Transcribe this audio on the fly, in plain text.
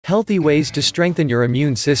Healthy ways to strengthen your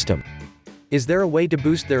immune system. Is there a way to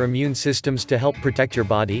boost their immune systems to help protect your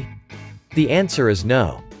body? The answer is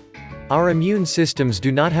no. Our immune systems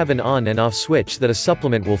do not have an on and off switch that a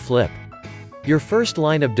supplement will flip. Your first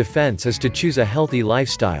line of defense is to choose a healthy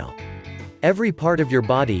lifestyle. Every part of your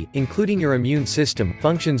body, including your immune system,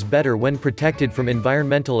 functions better when protected from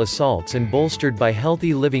environmental assaults and bolstered by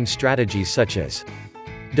healthy living strategies such as: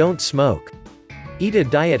 don't smoke. Eat a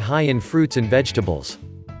diet high in fruits and vegetables.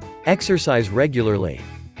 Exercise regularly.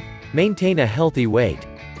 Maintain a healthy weight.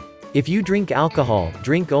 If you drink alcohol,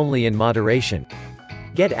 drink only in moderation.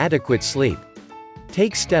 Get adequate sleep.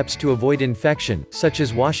 Take steps to avoid infection, such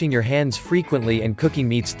as washing your hands frequently and cooking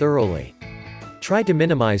meats thoroughly. Try to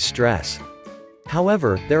minimize stress.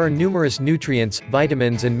 However, there are numerous nutrients,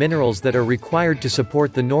 vitamins and minerals that are required to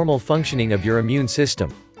support the normal functioning of your immune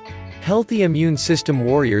system. Healthy immune system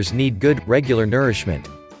warriors need good, regular nourishment.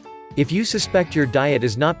 If you suspect your diet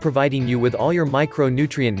is not providing you with all your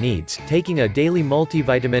micronutrient needs, taking a daily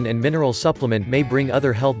multivitamin and mineral supplement may bring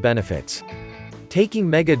other health benefits. Taking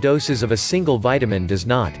mega doses of a single vitamin does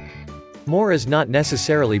not. More is not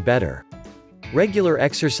necessarily better. Regular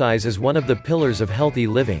exercise is one of the pillars of healthy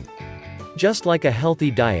living. Just like a healthy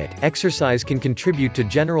diet, exercise can contribute to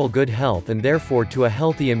general good health and therefore to a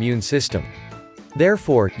healthy immune system.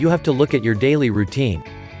 Therefore, you have to look at your daily routine.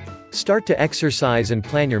 Start to exercise and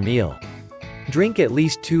plan your meal. Drink at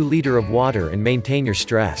least 2 liters of water and maintain your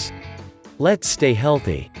stress. Let's stay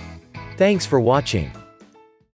healthy. Thanks for watching.